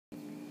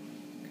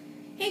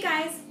Hey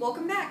guys,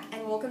 welcome back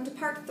and welcome to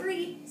part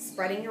 3,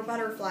 spreading your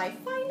butterfly,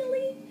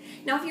 finally!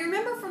 Now if you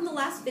remember from the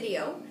last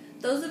video,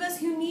 those of us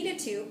who needed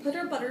to put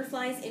our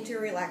butterflies into a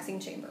relaxing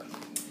chamber.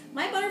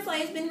 My butterfly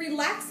has been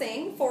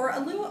relaxing for a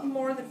little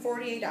more than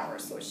 48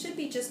 hours, so it should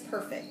be just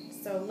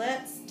perfect. So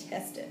let's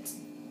test it.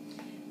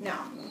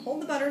 Now, I'm going to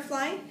hold the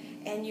butterfly,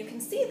 and you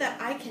can see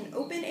that I can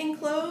open and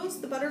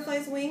close the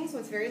butterfly's wings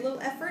with very little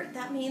effort.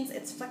 That means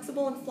it's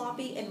flexible and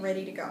floppy and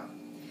ready to go.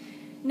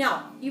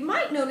 Now, you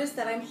might notice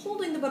that I'm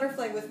holding the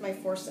butterfly with my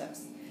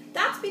forceps.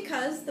 That's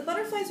because the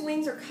butterfly's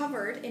wings are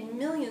covered in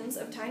millions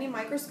of tiny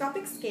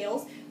microscopic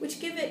scales which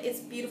give it its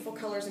beautiful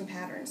colors and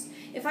patterns.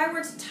 If I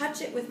were to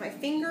touch it with my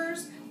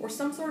fingers or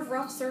some sort of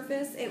rough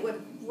surface, it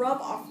would rub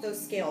off those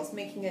scales,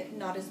 making it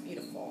not as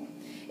beautiful.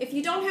 If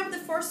you don't have the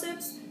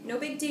forceps, no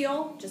big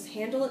deal. Just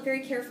handle it very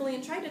carefully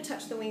and try to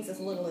touch the wings as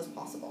little as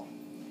possible.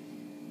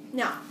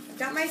 Now, I've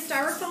got my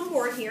styrofoam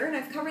board here, and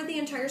I've covered the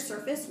entire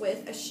surface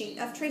with a sheet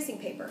of tracing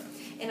paper.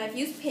 And I've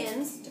used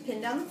pins to pin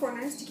down the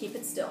corners to keep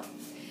it still.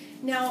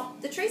 Now,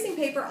 the tracing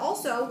paper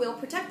also will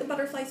protect the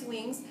butterfly's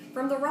wings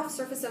from the rough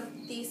surface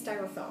of the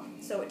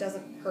styrofoam, so it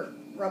doesn't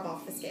rub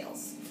off the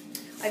scales.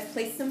 I've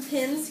placed some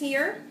pins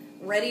here,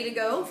 ready to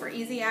go for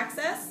easy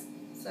access.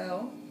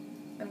 So,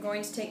 I'm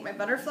going to take my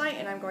butterfly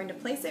and I'm going to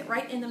place it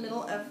right in the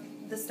middle of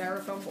the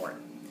styrofoam board.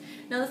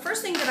 Now the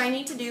first thing that I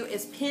need to do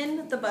is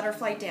pin the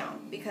butterfly down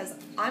because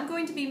I'm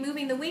going to be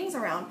moving the wings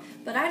around,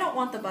 but I don't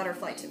want the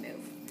butterfly to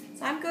move.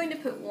 So I'm going to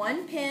put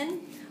one pin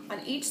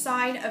on each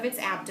side of its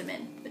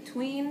abdomen,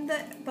 between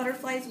the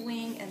butterfly's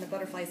wing and the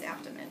butterfly's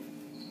abdomen.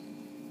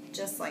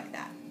 Just like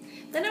that.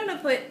 Then I'm going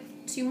to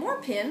put 2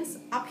 more pins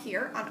up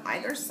here on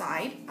either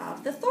side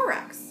of the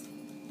thorax.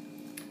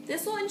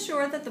 This will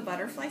ensure that the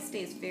butterfly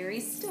stays very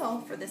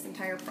still for this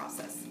entire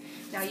process.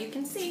 Now you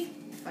can see,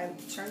 if I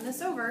turn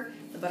this over,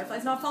 the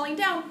butterfly's not falling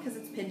down because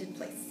it's pinned in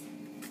place.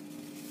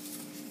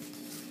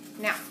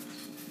 Now,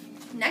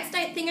 next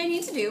thing I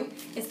need to do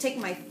is take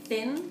my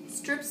thin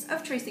strips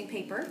of tracing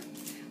paper,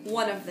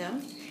 one of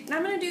them, and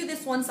I'm going to do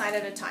this one side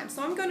at a time.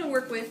 So I'm going to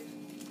work with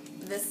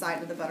this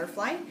side of the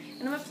butterfly,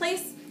 and I'm going to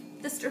place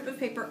the strip of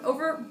paper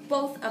over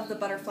both of the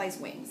butterfly's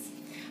wings.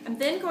 I'm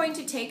then going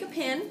to take a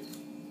pin,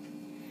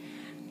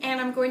 and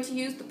I'm going to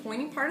use the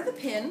pointing part of the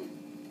pin,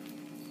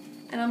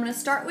 and I'm going to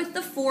start with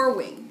the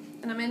forewing.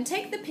 And I'm going to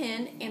take the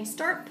pin and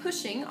start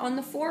pushing on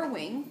the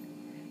forewing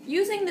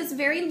using this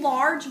very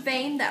large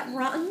vein that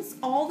runs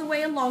all the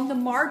way along the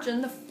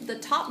margin, the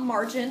top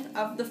margin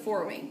of the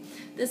forewing.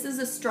 This is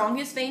the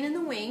strongest vein in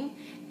the wing,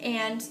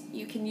 and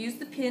you can use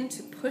the pin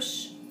to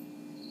push,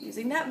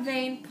 using that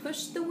vein,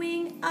 push the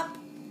wing up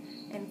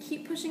and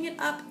keep pushing it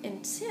up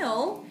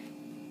until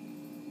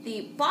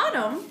the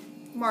bottom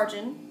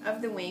margin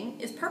of the wing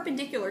is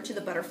perpendicular to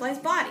the butterfly's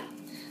body.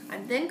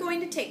 I'm then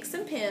going to take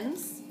some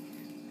pins,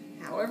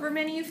 however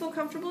many you feel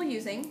comfortable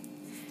using,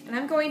 and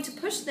I'm going to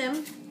push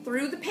them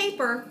through the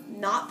paper,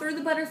 not through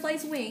the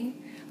butterfly's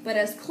wing, but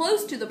as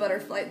close to the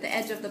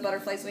edge of the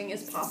butterfly's wing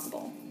as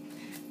possible.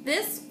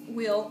 This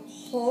will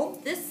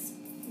hold this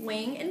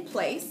wing in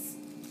place,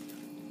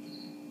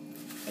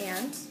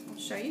 and I'll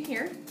show you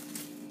here.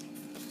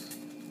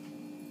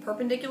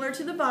 Perpendicular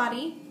to the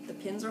body, the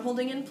pins are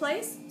holding in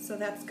place, so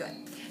that's good.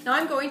 Now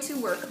I'm going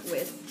to work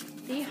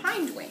with the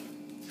hind wing.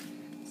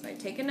 So I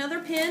take another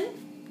pin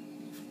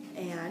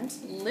and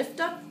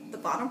lift up the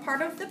bottom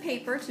part of the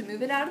paper to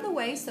move it out of the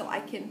way so I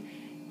can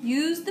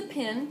use the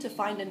pin to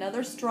find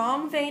another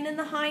strong vein in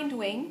the hind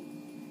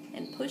wing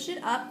and push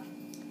it up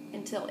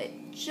until it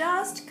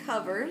just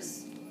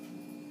covers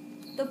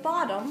the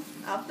bottom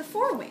of the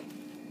forewing.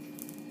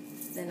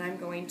 Then I'm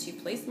going to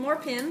place more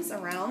pins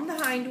around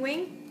the hind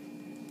wing,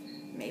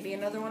 maybe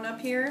another one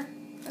up here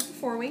at the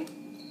forewing,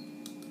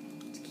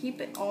 to keep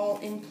it all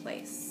in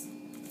place.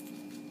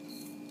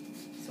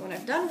 So when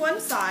I've done one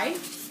side,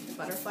 the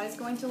butterfly is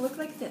going to look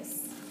like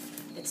this.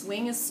 Its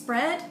wing is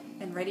spread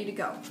and ready to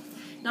go.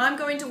 Now I'm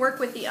going to work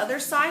with the other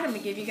side. I'm going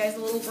to give you guys a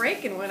little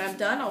break, and when I'm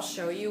done, I'll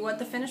show you what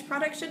the finished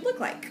product should look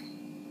like.